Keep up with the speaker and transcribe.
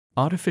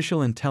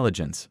Artificial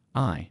intelligence,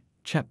 AI,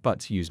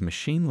 chatbots use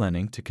machine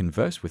learning to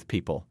converse with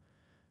people.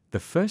 The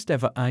first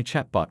ever AI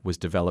chatbot was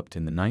developed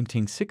in the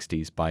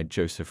 1960s by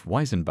Joseph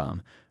Weizenbaum,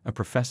 a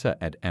professor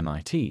at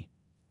MIT.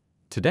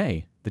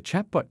 Today, the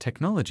chatbot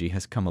technology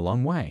has come a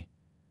long way.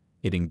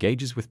 It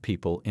engages with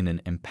people in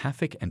an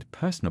empathic and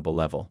personable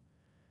level.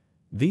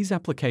 These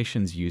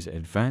applications use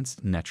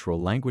advanced natural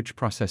language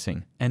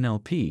processing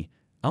 (NLP)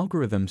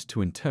 algorithms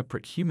to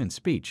interpret human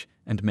speech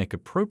and make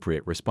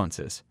appropriate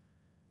responses.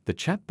 The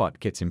chatbot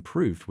gets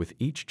improved with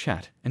each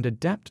chat and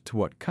adapt to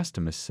what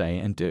customers say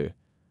and do.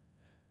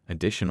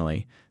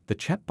 Additionally, the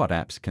chatbot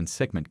apps can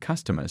segment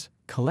customers,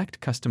 collect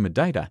customer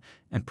data,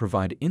 and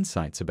provide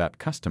insights about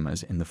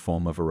customers in the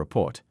form of a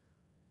report.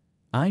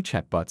 AI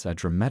chatbots are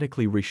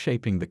dramatically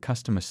reshaping the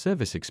customer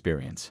service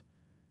experience.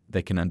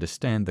 They can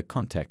understand the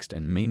context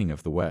and meaning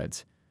of the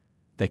words.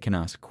 They can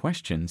ask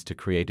questions to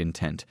create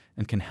intent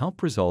and can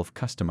help resolve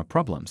customer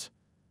problems.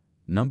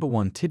 Number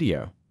 1.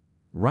 Tidio.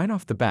 Right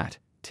off the bat,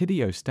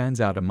 Tidio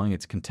stands out among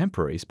its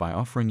contemporaries by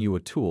offering you a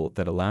tool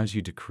that allows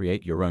you to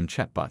create your own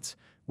chatbots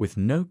with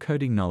no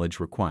coding knowledge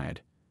required.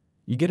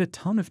 You get a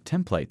ton of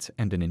templates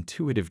and an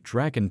intuitive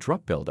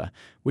drag-and-drop builder,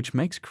 which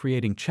makes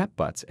creating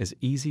chatbots as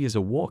easy as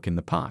a walk in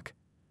the park.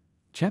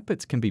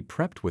 Chatbots can be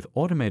prepped with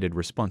automated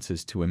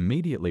responses to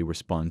immediately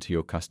respond to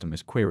your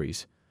customers'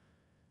 queries.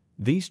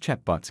 These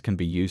chatbots can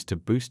be used to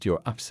boost your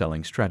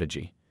upselling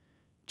strategy.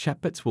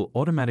 Chatbots will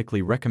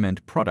automatically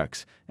recommend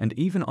products and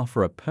even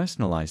offer a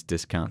personalized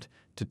discount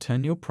to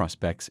turn your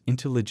prospects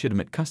into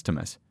legitimate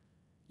customers.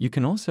 You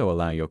can also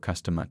allow your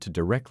customer to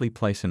directly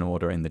place an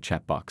order in the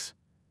chat box.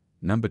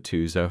 Number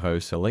 2. Zoho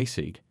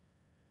Salisig.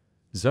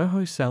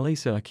 Zoho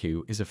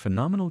Salisig is a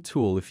phenomenal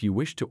tool if you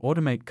wish to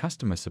automate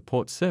customer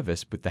support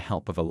service with the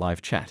help of a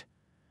live chat.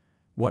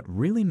 What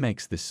really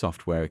makes this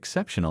software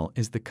exceptional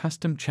is the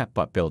custom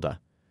chatbot builder.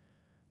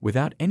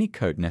 Without any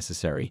code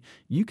necessary,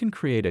 you can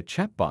create a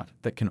chatbot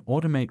that can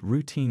automate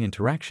routine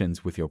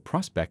interactions with your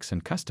prospects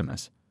and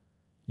customers.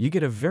 You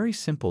get a very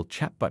simple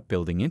chatbot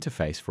building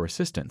interface for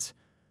assistance.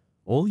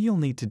 All you'll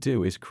need to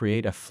do is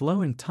create a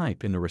flow and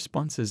type in the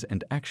responses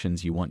and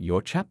actions you want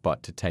your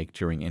chatbot to take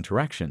during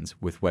interactions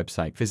with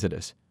website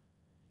visitors.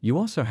 You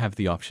also have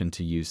the option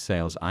to use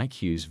Sales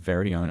IQ's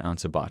very own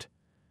answer bot.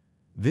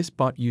 This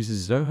bot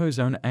uses Zoho's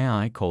own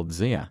AI called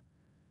Zia.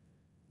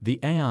 The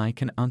AI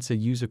can answer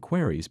user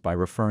queries by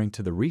referring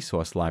to the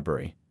resource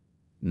library.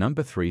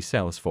 Number 3.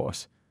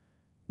 Salesforce.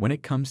 When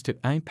it comes to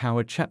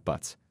AI-powered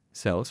chatbots,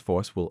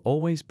 Salesforce will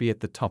always be at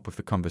the top of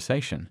the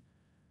conversation.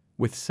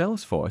 With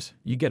Salesforce,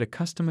 you get a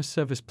customer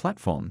service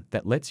platform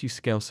that lets you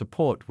scale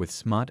support with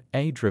smart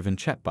AI-driven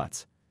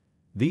chatbots.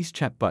 These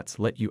chatbots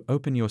let you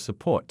open your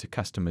support to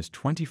customers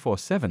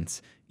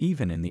 24/7,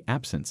 even in the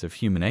absence of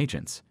human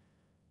agents.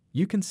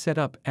 You can set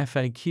up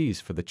FAQs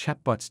for the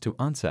chatbots to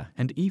answer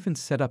and even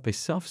set up a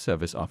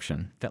self-service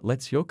option that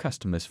lets your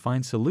customers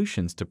find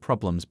solutions to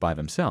problems by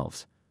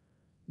themselves.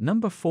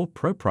 Number 4.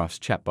 ProProf's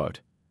Chatbot.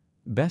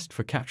 Best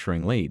for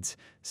capturing leads,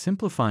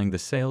 simplifying the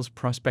sales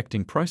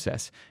prospecting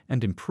process,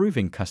 and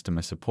improving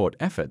customer support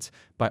efforts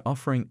by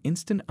offering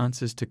instant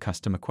answers to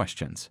customer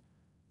questions.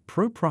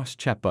 ProProf's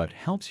Chatbot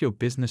helps your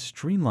business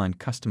streamline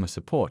customer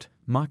support,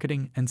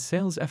 marketing, and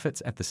sales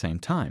efforts at the same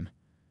time.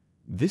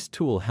 This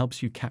tool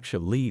helps you capture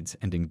leads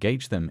and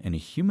engage them in a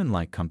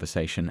human-like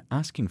conversation,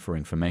 asking for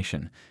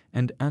information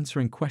and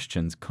answering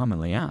questions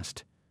commonly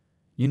asked.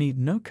 You need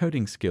no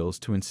coding skills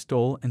to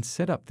install and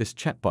set up this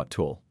chatbot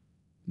tool.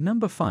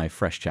 Number 5.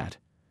 FreshChat.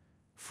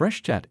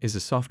 FreshChat is a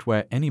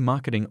software any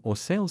marketing or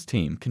sales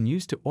team can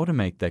use to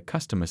automate their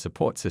customer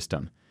support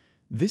system.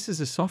 This is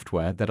a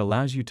software that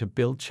allows you to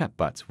build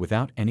chatbots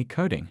without any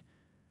coding.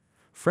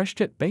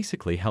 FreshChat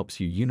basically helps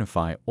you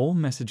unify all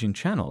messaging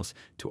channels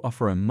to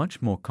offer a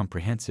much more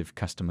comprehensive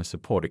customer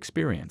support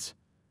experience.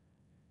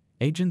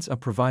 Agents are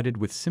provided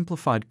with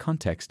simplified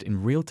context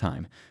in real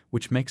time,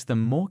 which makes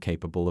them more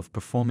capable of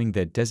performing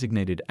their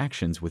designated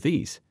actions with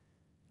ease.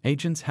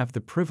 Agents have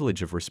the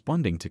privilege of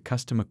responding to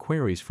customer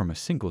queries from a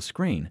single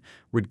screen,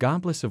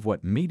 regardless of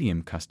what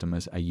medium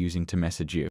customers are using to message you.